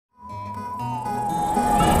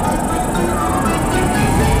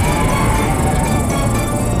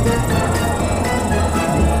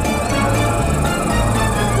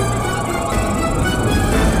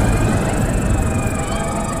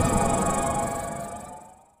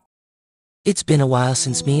It's been a while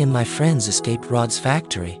since me and my friends escaped Rod's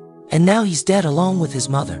factory, and now he's dead along with his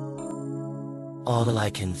mother. All I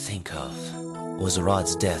can think of was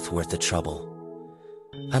Rod's death worth the trouble.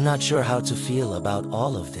 I'm not sure how to feel about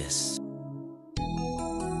all of this.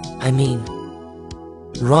 I mean,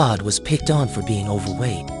 Rod was picked on for being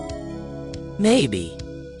overweight. Maybe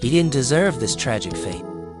he didn't deserve this tragic fate.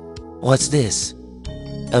 What's this?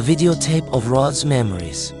 A videotape of Rod's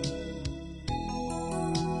memories.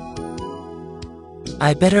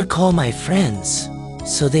 I better call my friends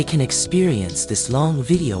so they can experience this long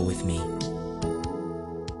video with me.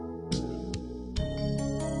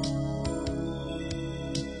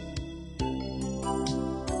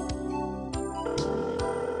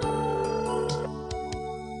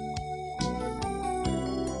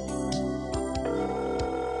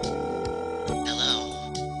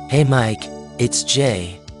 Hello. Hey Mike, it's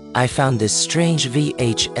Jay. I found this strange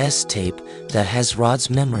VHS tape that has Rod's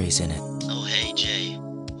memories in it. Oh, hey, Jay.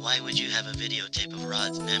 Why would you have a videotape of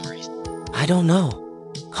Rod's memories? I don't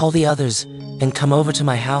know. Call the others and come over to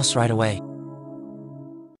my house right away.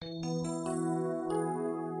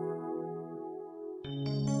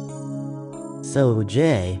 So,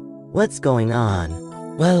 Jay, what's going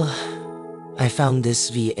on? Well, I found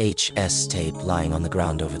this VHS tape lying on the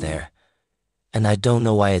ground over there, and I don't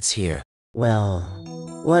know why it's here. Well,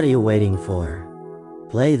 what are you waiting for?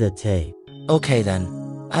 Play the tape. Okay then.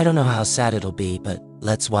 I don't know how sad it'll be, but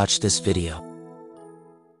let's watch this video.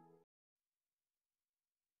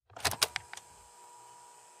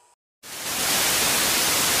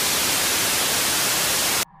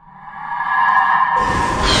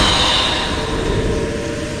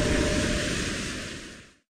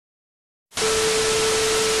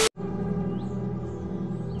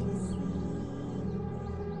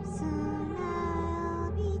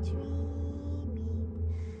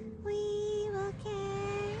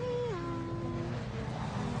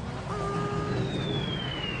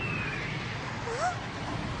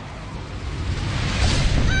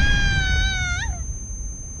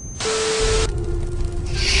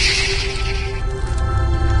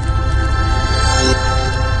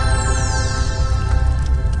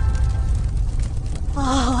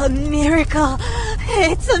 Oh, a miracle!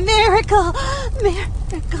 It's a miracle!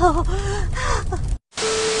 Miracle!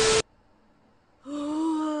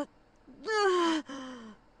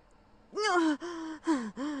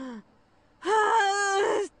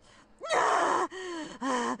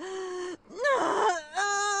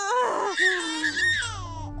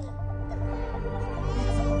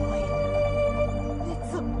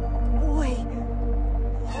 It's a boy.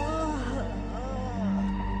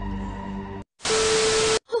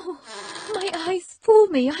 My eyes fool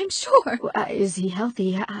me, I'm sure. Is he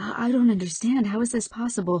healthy? I don't understand. How is this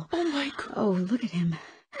possible? Oh my God. Oh, look at him.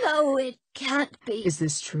 No, it can't be. Is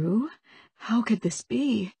this true? How could this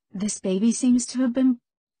be? This baby seems to have been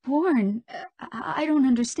born. I don't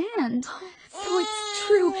understand. So it's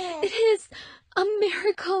true. It is a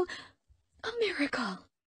miracle. A miracle.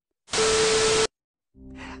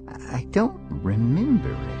 I don't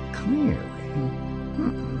remember it clearly.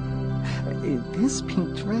 This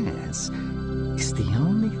pink dress is the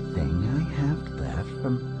only thing I have left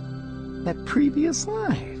from that previous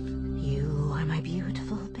life. You are my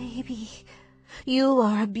beautiful baby. You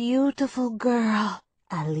are a beautiful girl,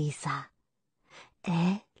 Elisa.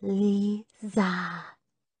 Elisa.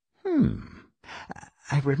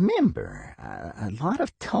 I remember a lot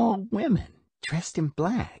of tall women dressed in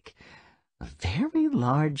black, a very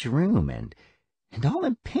large room, and all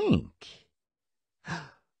in pink.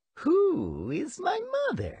 Who is my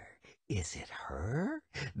mother? Is it her?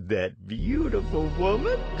 That beautiful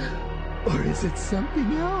woman? Or is it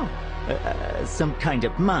something else? Some kind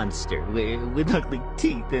of monster with ugly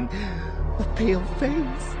teeth and a pale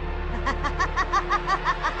face?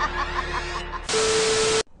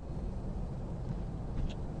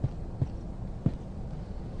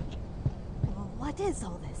 What is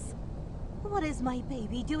all this? What is my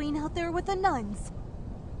baby doing out there with the nuns?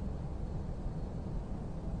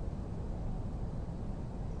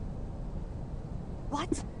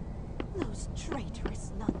 What? Those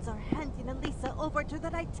traitorous nuns are handing Elisa over to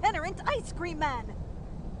that itinerant ice cream man!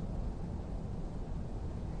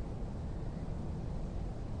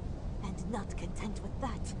 And not content with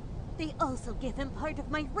that, they also give him part of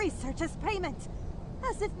my research as payment!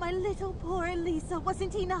 As if my little poor Elisa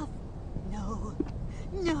wasn't enough! No.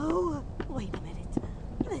 No! Wait a minute.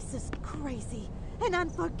 This is crazy. An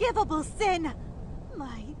unforgivable sin!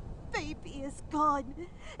 My baby is gone,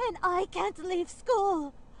 and I can't leave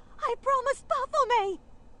school. I promised Baphomet.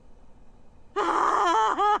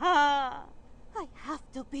 I have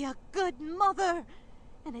to be a good mother.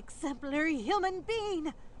 An exemplary human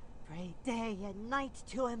being. Pray day and night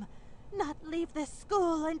to him. Not leave this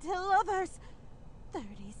school until others.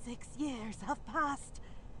 36 years have passed.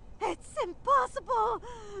 It's impossible!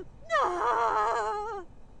 No!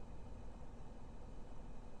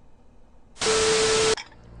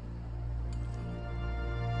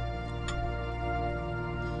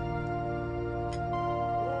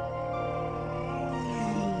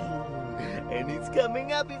 And he's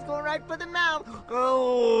coming up, he's going right for the mouth.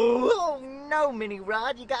 Oh no, Mini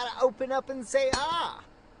Rod, you gotta open up and say ah.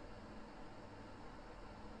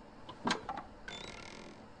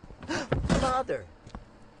 Father.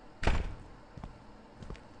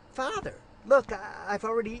 Father, look, I've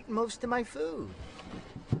already eaten most of my food.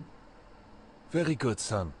 Very good,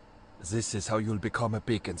 son. This is how you'll become a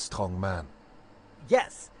big and strong man.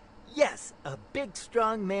 Yes, a big,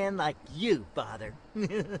 strong man like you, Father.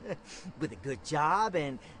 With a good job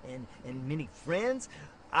and many friends,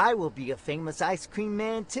 I will be a famous ice cream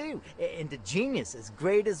man too, and a genius as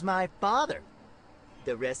great as my father.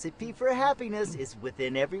 The recipe for happiness is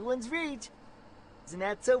within everyone's reach. Isn't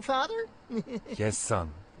that so, Father? Yes,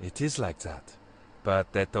 son, it is like that.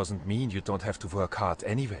 But that doesn't mean you don't have to work hard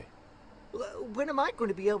anyway. When am I going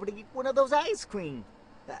to be able to eat one of those ice cream?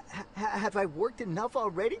 Have I worked enough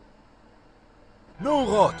already? No,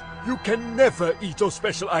 Rod! You can never eat those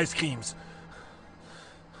special ice creams!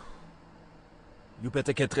 You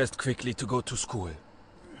better get dressed quickly to go to school.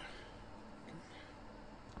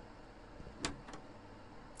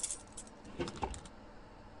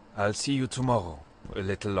 I'll see you tomorrow. A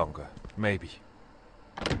little longer, maybe.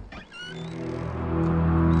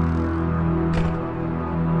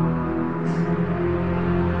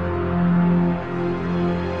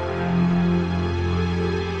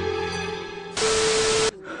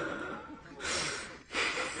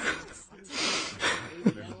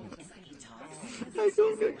 I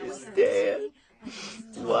don't understand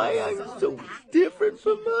why I'm so different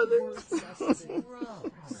from others.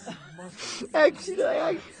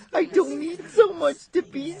 Actually, I don't need so much to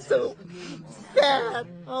be so fat.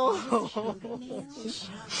 Oh.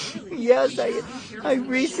 Yes, I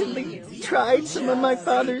recently tried some of my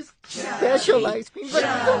father's special ice cream, but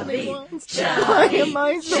it's only once. Why am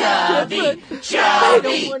I so different? I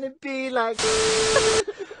don't want to be like...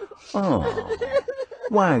 Oh,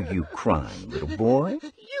 why are you crying, little boy?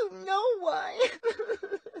 You know why.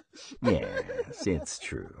 Yes, it's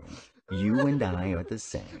true. You and I are the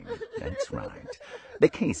same. That's right. The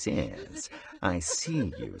case is, I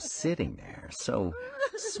see you sitting there, so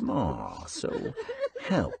small, so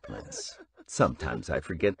helpless. Sometimes I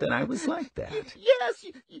forget that I was like that. Yes,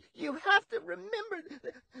 you have to remember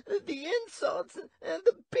the insults and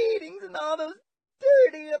the beatings and all those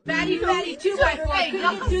dirty... Fatty, 2x4,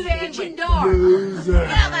 come through the kitchen door. Loser. Get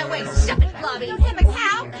out of my way, shove it, Blobby. Him a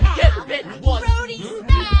cow. Get bitten once. Brody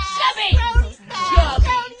smash. Shove it. Brody smash.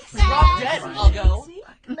 Brody smash. Drop dead, I'll go.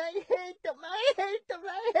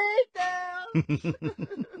 I hate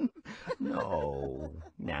them. No,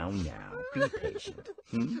 now, be patient.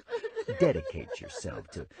 Dedicate yourself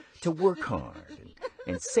to work hard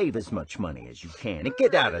and save as much money as you can and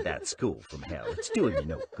get out of that school from hell. It's doing you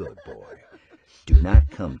no good, boy. Do not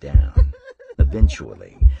come down.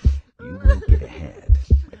 Eventually, you will get ahead.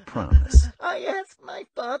 I promise. I asked my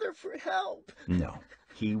father for help. No,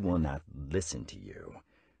 he will not listen to you.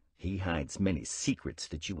 He hides many secrets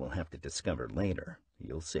that you will have to discover later.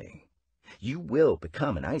 You'll see. You will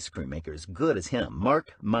become an ice cream maker as good as him.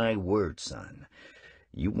 Mark my words, son.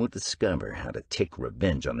 You will discover how to take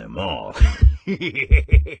revenge on them all.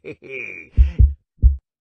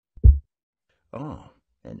 Oh,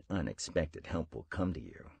 an unexpected help will come to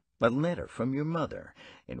you. A letter from your mother,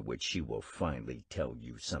 in which she will finally tell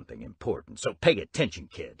you something important. So pay attention,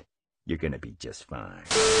 kid. You're gonna be just fine.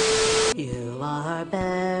 You are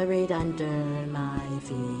buried under my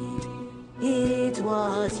feet. It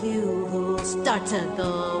was you who started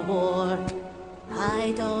the war.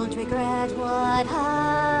 I don't regret what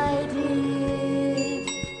I did.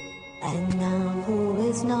 And now who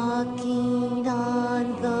is knocking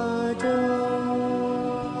on the door?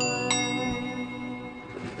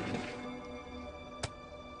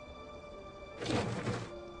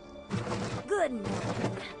 Good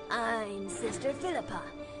morning. I'm Sister Philippa,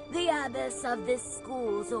 the abbess of this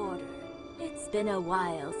school's order. It's been a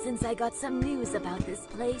while since I got some news about this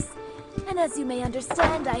place, and as you may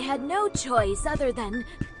understand, I had no choice other than...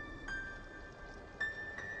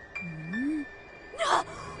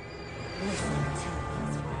 Listen to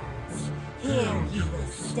these words. Here you will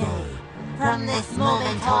stay. From this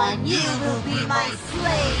moment on, you will be my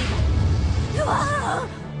slave.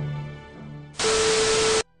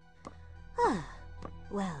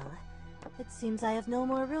 Well, it seems I have no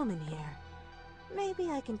more room in here.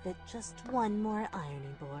 Maybe I can fit just one more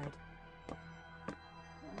ironing board.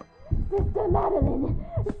 Sister Madeline!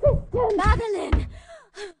 Sister Madeline!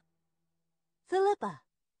 Philippa,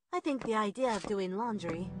 I think the idea of doing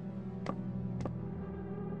laundry...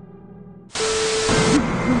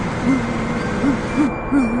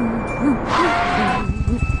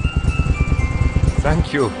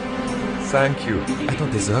 Thank you. Thank you. I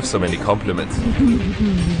don't deserve so many compliments. Kill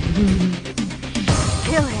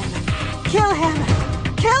him! Kill him!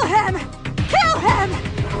 Kill him! Kill him!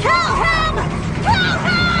 Kill him! Kill him!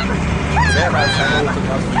 Sehr als ein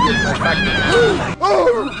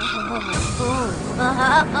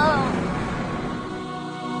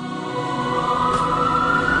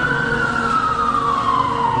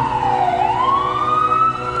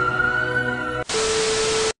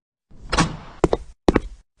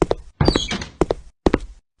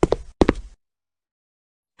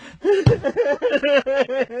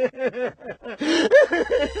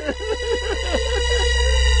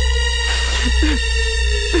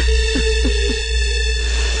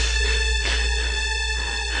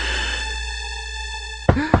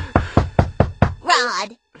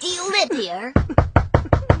Rod, do you live here?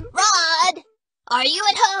 Rod, are you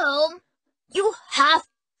at home? You have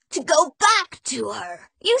to go back to her.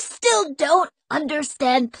 You still don't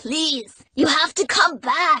understand, please. You have to come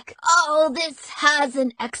back. All this has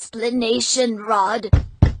an explanation, Rod.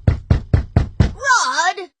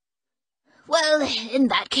 Rod? Well, in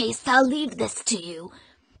that case, I'll leave this to you.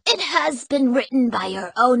 It has been written by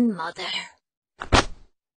your own mother.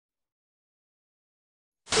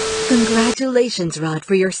 Congratulations, Rod,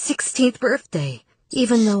 for your 16th birthday.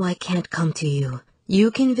 Even though I can't come to you,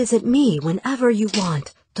 you can visit me whenever you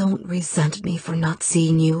want. Don't resent me for not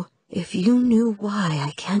seeing you. If you knew why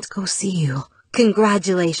I can't go see you.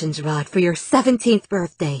 Congratulations, Rod, for your 17th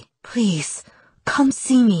birthday. Please, come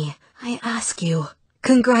see me. I ask you.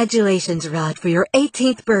 Congratulations, Rod, for your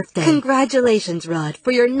 18th birthday. Congratulations, Rod,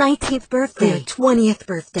 for your 19th birthday. For your 20th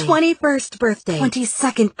birthday. 21st birthday.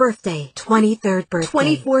 22nd birthday. 23rd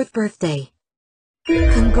birthday. 24th birthday.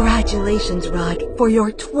 Congratulations, Rod, for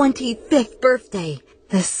your 25th birthday.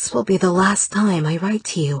 This will be the last time I write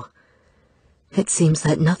to you. It seems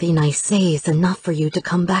that nothing I say is enough for you to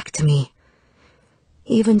come back to me.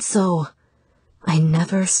 Even so, I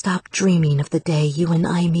never stop dreaming of the day you and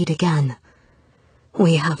I meet again.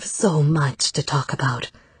 We have so much to talk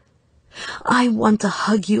about. I want to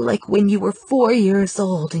hug you like when you were 4 years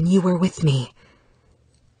old and you were with me.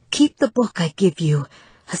 Keep the book I give you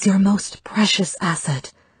as your most precious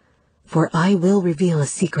asset, for I will reveal a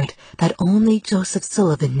secret that only Joseph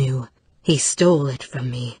Sullivan knew. He stole it from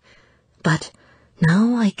me, but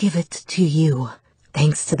now I give it to you.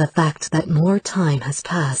 Thanks to the fact that more time has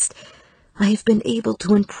passed, I have been able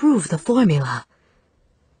to improve the formula.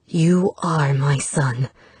 You are my son,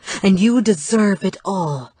 and you deserve it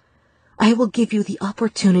all. I will give you the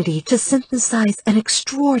opportunity to synthesize an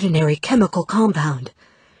extraordinary chemical compound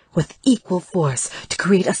with equal force to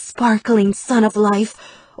create a sparkling sun of life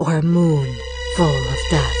or a moon full of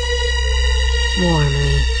death.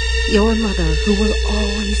 Warmly, your mother who will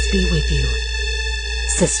always be with you,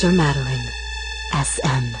 Sister Madeline,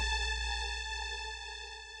 S.M.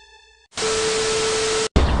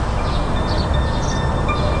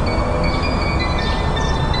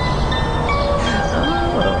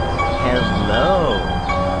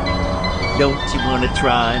 Don't you want to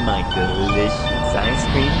try my delicious ice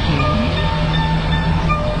cream?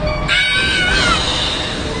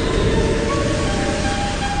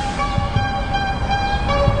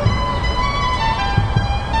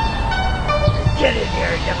 Get in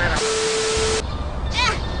here, you little...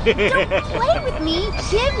 Don't play with me!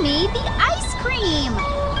 Give me the ice cream!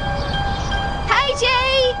 Hi,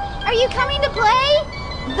 Jay! Are you coming to play?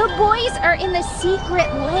 The boys are in the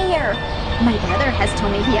secret lair. My brother has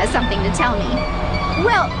told me he has something to tell me.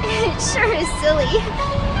 Well, it sure is silly.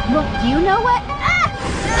 Well, you know what?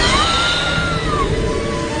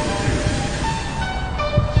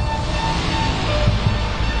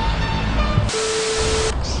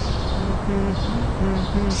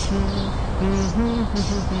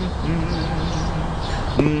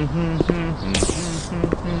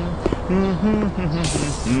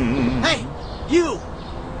 Hey, you!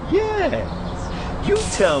 Yes, you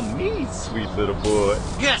tell me, sweet little boy.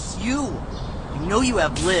 Yes, you! You know you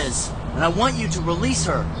have Liz, and I want you to release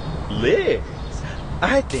her. Liz?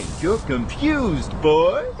 I think you're confused,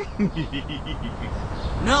 boy.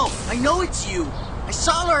 No, I know it's you. I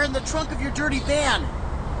saw her in the trunk of your dirty van.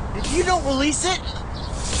 If you don't release it,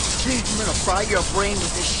 I'm gonna fry your brain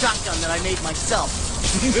with this shotgun that I made myself.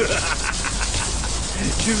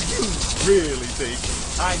 Do you really think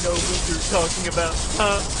I know what you're talking about,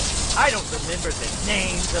 huh? I don't remember the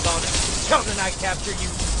names of all the children I captured, you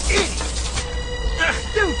idiot!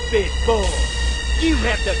 Stupid boy! You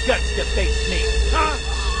have the guts to face me, huh?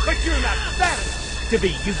 But you're not fat enough to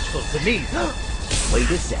be useful to me. Wait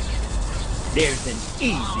a second. There's an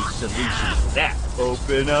easy solution to that.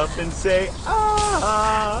 Open up and say,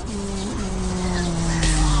 ah.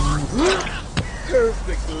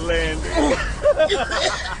 Perfect landing.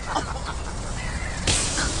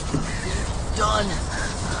 Done.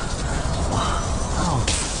 Wow.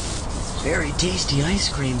 Very tasty ice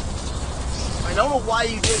cream. I don't know why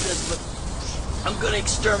you did this, but I'm gonna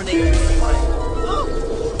exterminate you.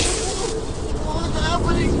 What's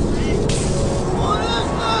happening? What is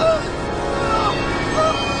that?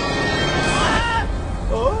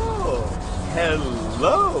 Oh,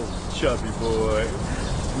 hello, chubby boy.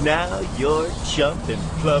 Now you're chump and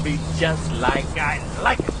flubby just like I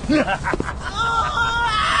like it.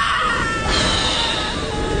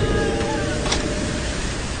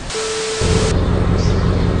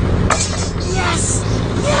 Yes!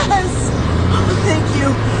 Yes! Oh, thank you.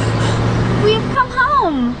 We've come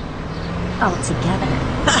home. All together.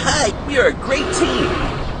 We are a great team.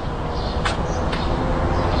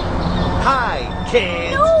 Hi,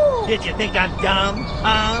 kids. No! Did you think I'm dumb?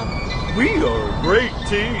 We are a great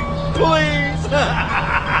team. Please.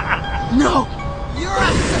 No! You're a...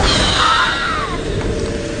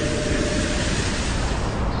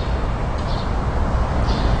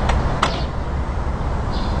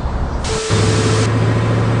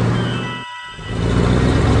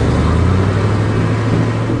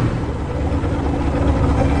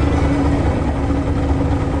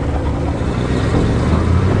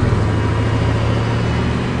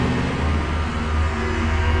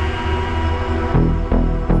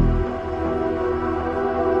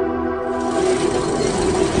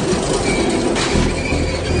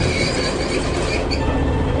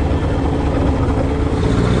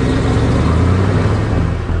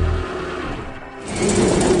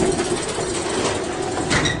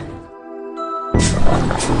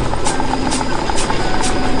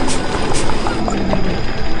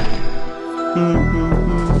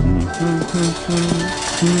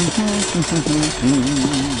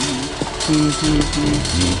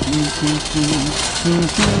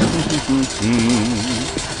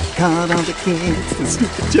 Caught all the kids, the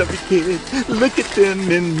stupid chubby kids. Look at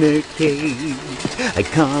them in their cage. I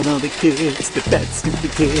caught all the kids, the fat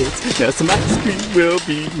stupid kids. Now some ice cream will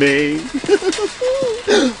be made.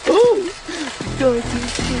 Oh, we're going to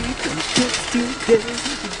squeeze some kids today.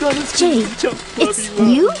 We're gonna Jay, squeeze chump it's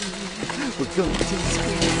puppy you? love. We're going to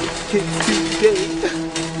squeeze kids today.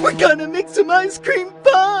 We're gonna make some ice cream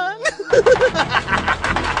fun.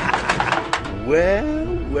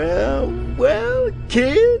 Well,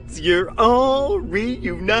 kids, you're all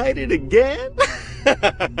reunited again?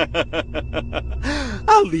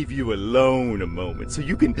 I'll leave you alone a moment so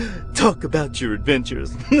you can talk about your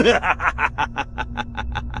adventures.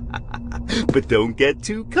 But don't get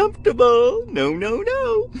too comfortable. No.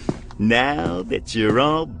 Now that you're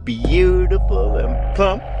all beautiful and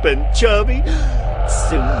plump and chubby,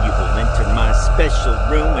 soon you will enter my special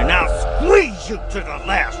room and I'll squeeze you to the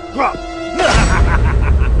last drop.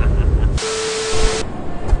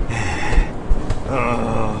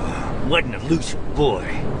 Oh, what an elusive boy.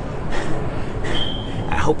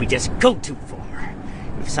 I hope he doesn't go too far.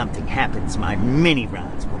 If something happens, my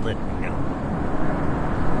mini-rods will let me know.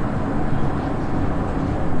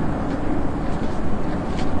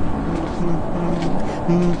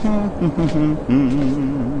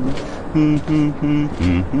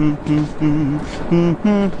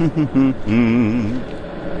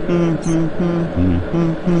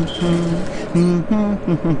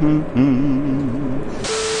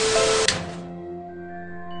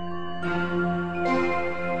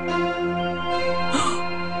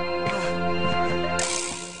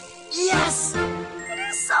 Yes! It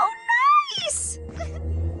is so nice!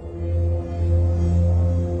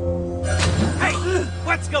 Hey,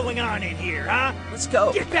 what's going on in here, huh? Let's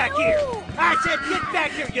go. Get back here! I said get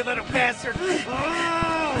back here, you little bastard!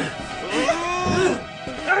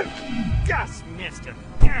 Just missed him.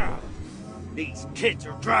 These kids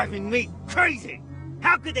are driving me crazy!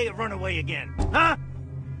 How could they have run away again, huh?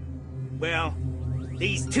 Well,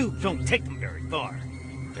 these tubes don't take them very far.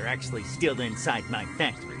 They're actually still inside my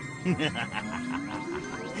factory.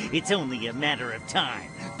 It's only a matter of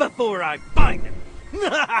time before I find them.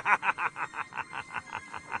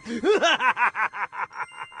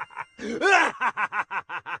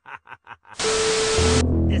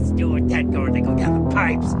 This door, that door, they go down the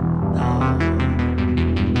pipes.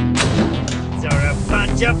 Zara,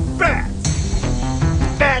 bunch of brats!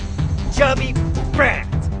 Fat, chubby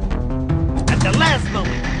brats! At the last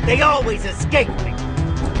moment, they always escape me! As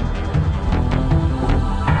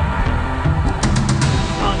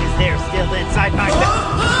long as they're still inside my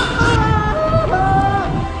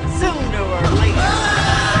sooner or later,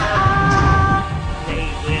 they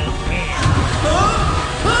will end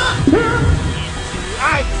into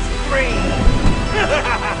ice cream!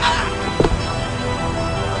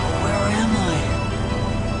 Where am I?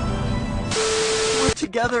 We're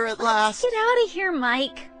together at last. Get out of here,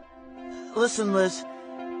 Mike. Listen, Liz.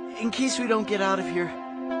 In case we don't get out of here,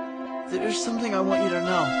 there's something I want you to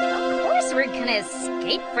know. Of course we're gonna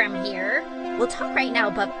escape from here. We'll talk right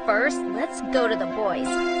now, but first, let's go to the boys.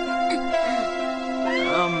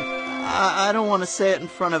 I don't want to say it in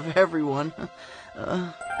front of everyone.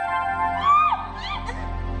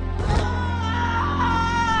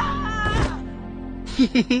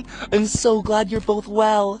 I'm so glad you're both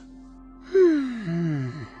well.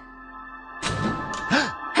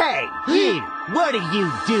 Hey, you! What are you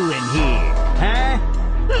doing here, huh?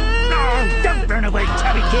 Oh, don't run away,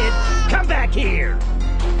 chubby kid! Come back here!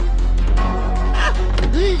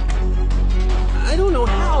 I don't know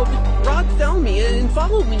how, but Rod found me and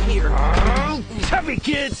followed me here. Oh, chubby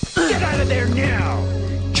kids! Get out of there now!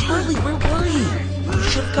 Charlie, where were you? You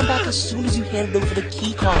should have come back as soon as you handed over the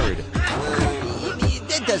key card.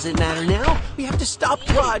 It doesn't matter now. We have to stop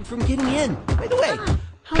Rod from getting in. By the way,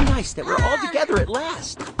 how nice that we're all together at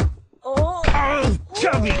last. Oh,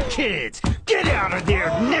 chubby kids! Get out of there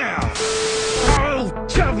now! Oh,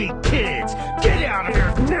 chubby kids! Get out of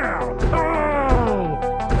there now!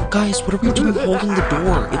 Oh! Guys, what are we doing holding the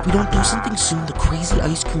door? If we don't do something soon, the crazy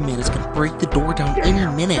ice cream man is gonna break the door down any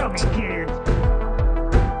minute.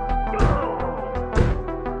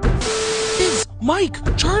 Liz, Mike,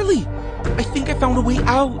 Charlie! I think I found a way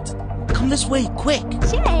out. Come this way, quick.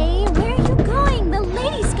 Jay, where are you going? The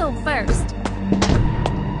ladies go first.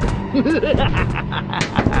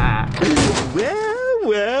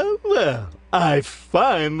 Well, I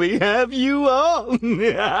finally have you all.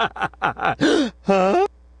 Huh?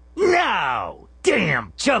 No!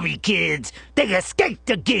 Damn chubby kids! They escaped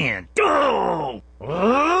again! Oh,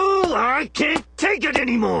 I can't take it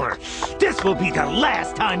anymore! This will be the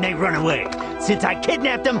last time they run away! Since I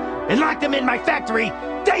kidnapped them and locked them in my factory,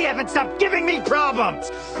 they haven't stopped giving me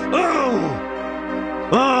problems!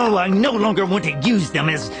 Oh, I no longer want to use them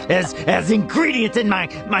as ingredients in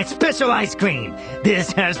my special ice cream.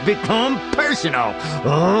 This has become personal.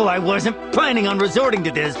 Oh, I wasn't planning on resorting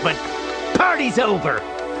to this, but party's over,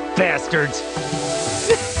 bastards.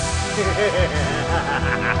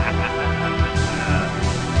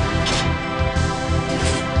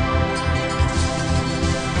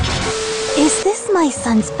 Is this my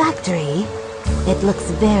son's factory? It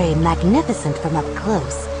looks very magnificent from up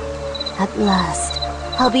close. At last,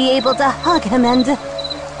 I'll be able to hug him and...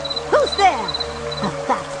 Who's there? A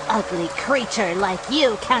fat, ugly creature like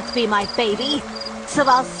you can't be my baby. So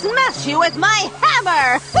I'll smash you with my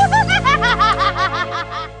hammer!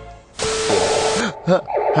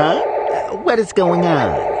 Huh? What is going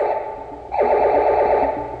on?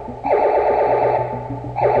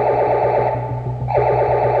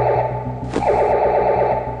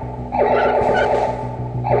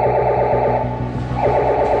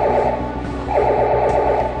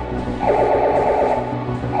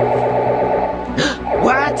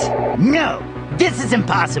 No! This is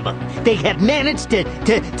impossible! They have managed to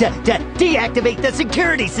deactivate the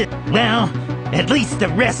security system! Well, at least the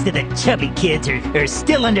rest of the chubby kids are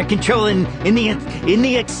still under control in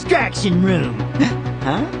the extraction room.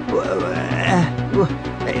 Huh?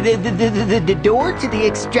 The door to the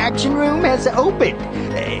extraction room has opened.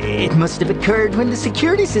 It must have occurred when the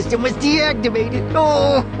security system was deactivated.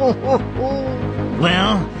 Oh.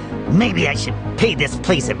 Well, maybe I should pay this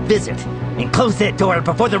place a visit and close that door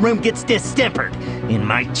before the room gets distempered and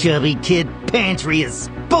my chubby kid pantry is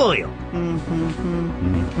spoiled.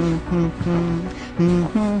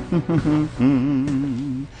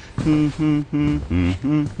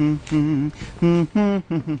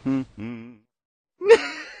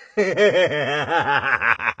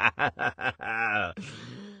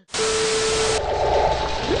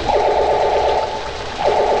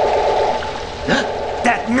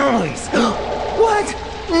 That noise! What?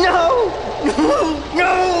 No!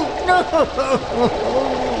 No!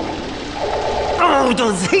 Oh,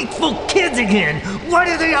 those hateful kids again! Why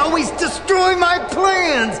do they always destroy my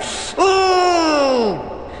plans? Oh!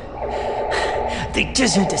 They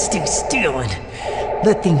just had to stay still and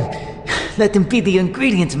let them be the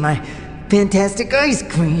ingredients in my fantastic ice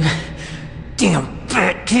cream. Damn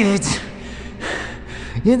fat kids!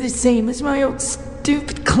 You're the same as my old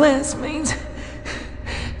stupid classmates,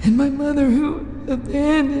 and my mother who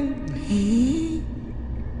abandoned me.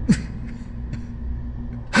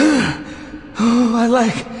 Oh,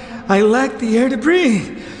 I lack the air to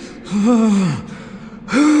breathe.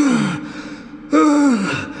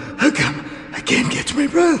 I can't catch my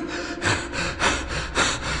breath.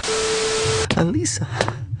 Elisa?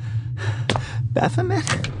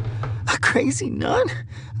 Baphomet? A crazy nun?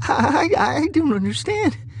 I don't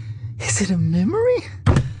understand. Is it a memory?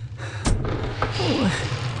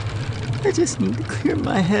 Oh, I just need to clear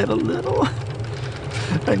my head a little.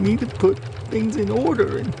 I need to put things in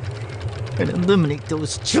order and eliminate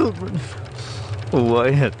those children. Oh, I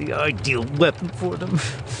have the ideal weapon for them.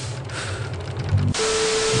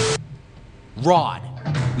 Rod,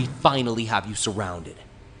 we finally have you surrounded.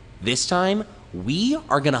 This time, we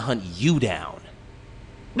are gonna hunt you down.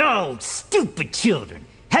 No, stupid children!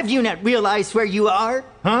 Have you not realized where you are?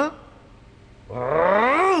 Huh?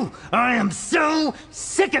 Oh, I am so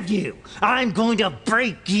sick of you! I'm going to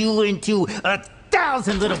break you into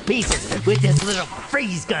 1,000 little pieces with this little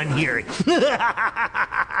freeze gun here.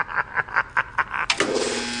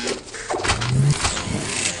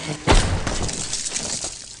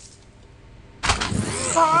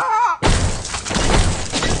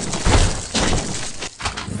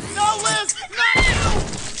 No, Liz! Not you!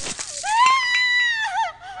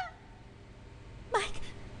 Mike!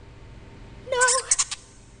 No!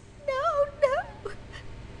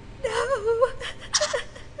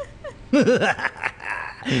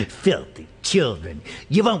 Filthy children.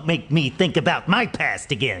 You won't make me think about my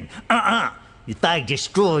past again. If I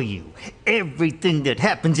destroy you, everything that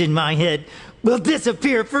happens in my head will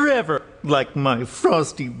disappear forever. Like my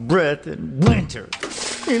frosty breath in winter.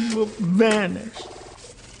 It will vanish.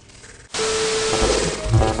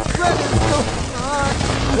 What is going on?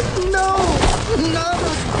 No! Not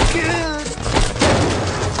again!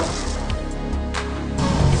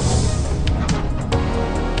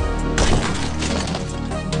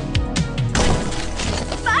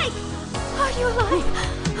 Mike! Are you alive?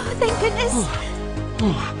 Oh, thank goodness.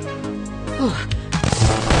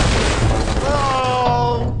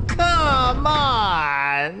 Oh, come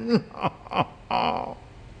on!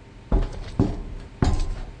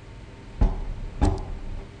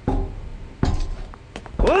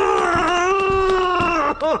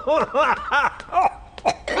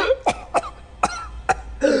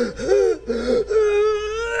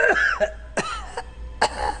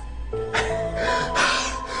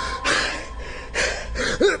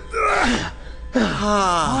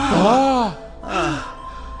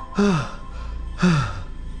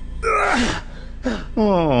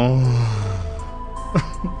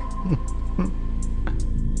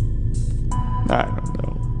 I don't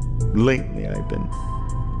know. Lately I've been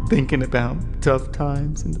thinking about tough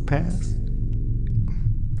times in the past.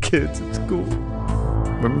 Kids at school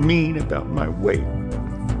were mean about my weight.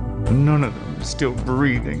 None of them are still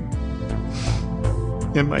breathing.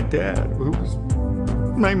 And my dad, who was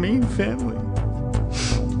my main family,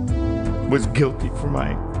 was guilty for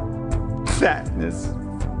my fatness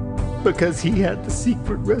because he had the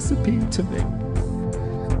secret recipe to make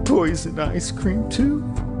poison ice cream too.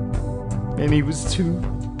 And he was too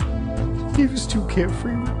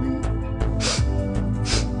carefree with me.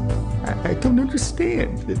 I don't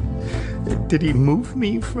understand. Did he move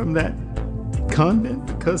me from that convent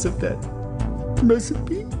because of that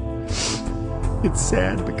recipe? It's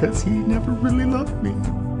sad because he never really loved me.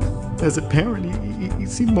 As a parent, he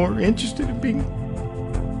seemed more interested in being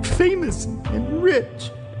famous and rich.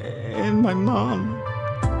 And my mom,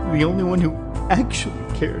 the only one who actually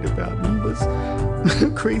cared about me, was a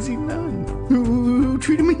crazy nun who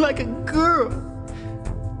treated me like a girl.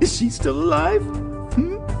 Is she still alive?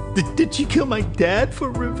 Did she kill my dad for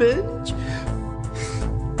revenge?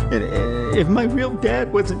 And if my real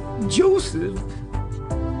dad wasn't Joseph,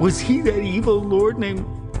 was he that evil lord named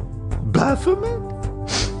Baphomet?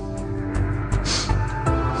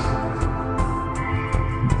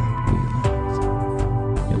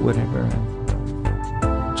 Whatever I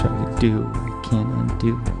try to do, I can't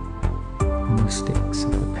undo the mistakes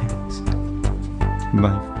of the past.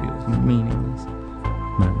 Life feels meaningless.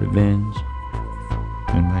 My revenge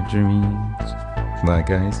and my dreams, like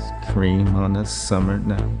ice cream on a summer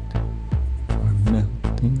night, are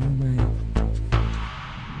melting away.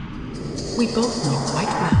 We both know quite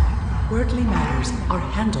well, worldly matters are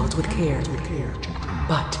handled with care.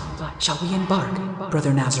 But shall we embark,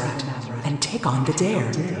 Brother Nazareth, and take on the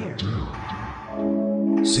dare?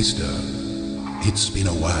 Sister, it's been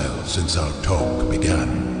a while since our talk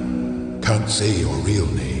began. Can't say your real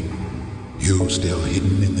name. You still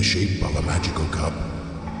hidden in the shape of a magical cup?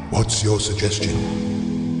 What's your suggestion?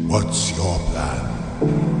 What's your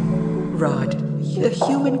plan? Rod, the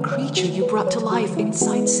human creature you brought to life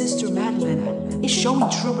inside Sister Madeline is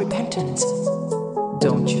showing true repentance.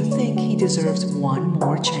 Don't you think he deserves one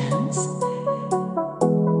more chance?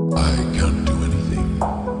 I can't do anything.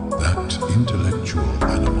 That intellectual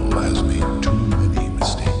animal has made too many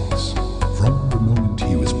mistakes. From the moment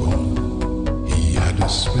he was born, he had a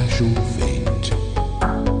special fate.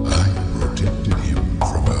 I protected him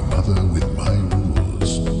from her mother with my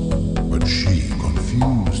rules, but she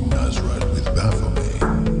confused Nazrat with Baphomet.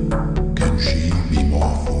 Can she be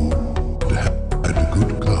more fooled? Had a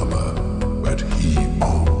good karma, but he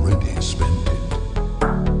already spent it.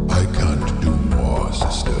 I can't do more,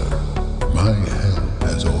 sister. My hell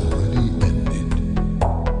has already ended.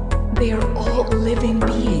 They are all living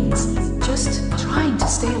beings, just trying to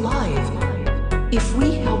stay alive. If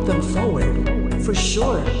we help them forward, for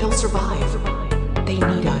sure they'll survive. They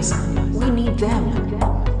need us. We need them.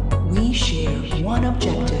 We share one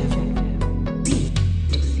objective.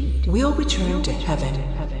 We'll return to heaven.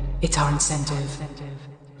 It's our incentive.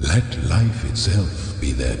 Let life itself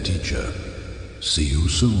be their teacher. See you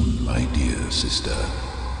soon, my dear sister.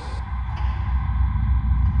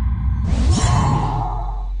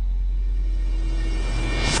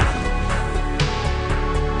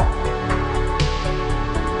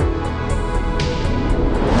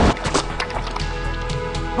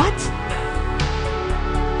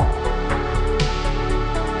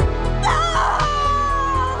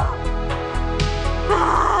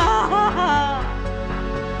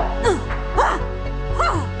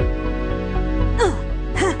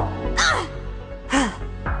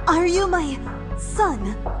 Are you my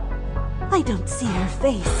son? I don't see your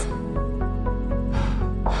face.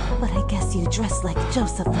 But I guess you dress like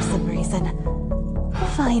Joseph for some reason.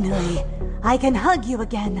 Finally, I can hug you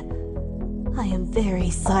again. I am very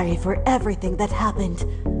sorry for everything that happened.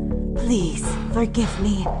 Please forgive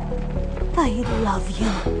me. I love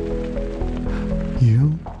you.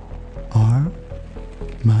 You are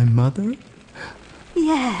my mother?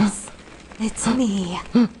 Yes, it's me.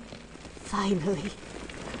 Finally,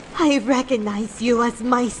 I recognize you as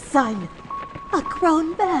my son, a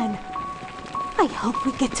grown man. I hope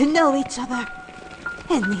we get to know each other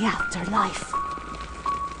in the afterlife.